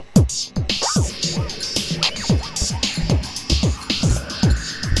We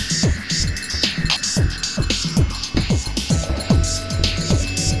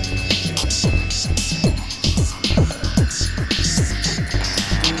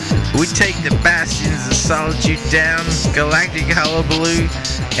take the Bastions of Solitude down, galactic hullabaloo,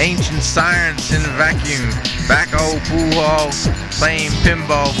 ancient sirens in a vacuum, back old pool hall, playing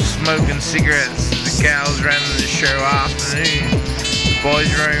pinball, smoking cigarettes, the gals running the show afternoon, the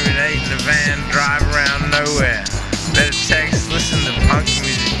boys ruminate in the van, drive around nowhere, better text, listen to punk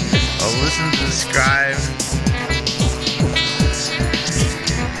music, or listen to the scribe.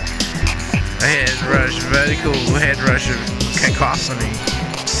 A head rush, vertical head rush of cacophony.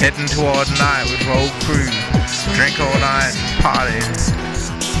 Heading toward night with old crew. Drink all night, party.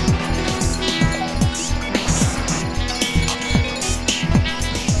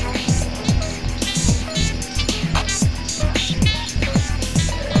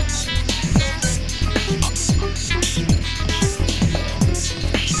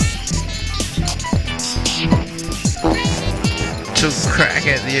 Took a crack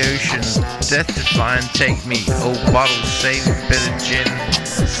at the ocean. Death defying, take me. Old bottles, save a bit of gin.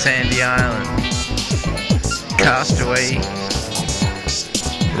 Sandy Island, Castaway,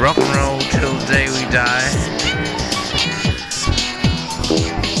 rock and roll till the day we die.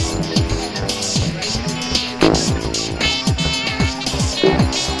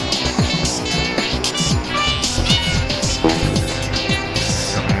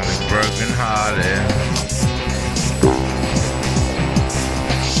 Something of the broken hearted.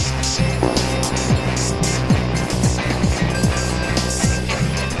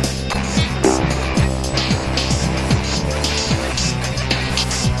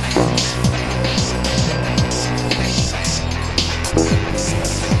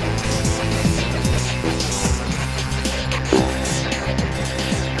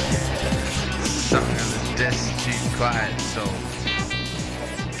 Song of the destitute, quiet soul,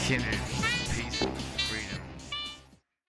 kindred